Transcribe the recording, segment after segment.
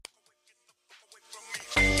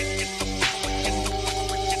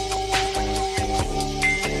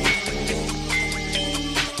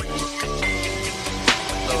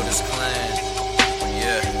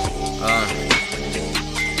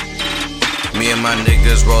Me and my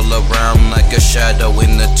niggas roll around like a shadow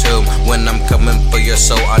in the tomb. When I'm coming for your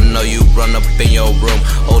soul, I know you run up in your room.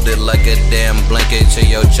 Hold it like a damn blanket to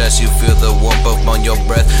your chest. You feel the warmth on your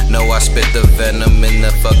breath. No, I spit the venom in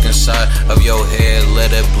the fucking side of your head.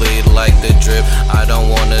 Let it bleed like the drip. I don't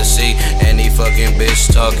wanna see any fucking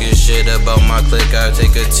bitch talking shit about my clique. I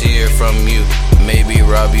take a tear from you, maybe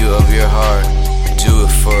rob you of your heart. Do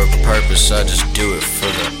it for a purpose, I just do it for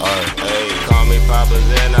the art. Hey, call me Papa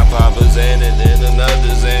Zen, I Papa Zen and then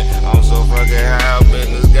another Zen. I'm so fucking high,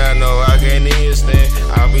 business guy, no, I can't even stand.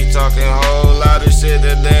 I be talking whole lot of shit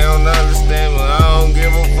that they don't understand, but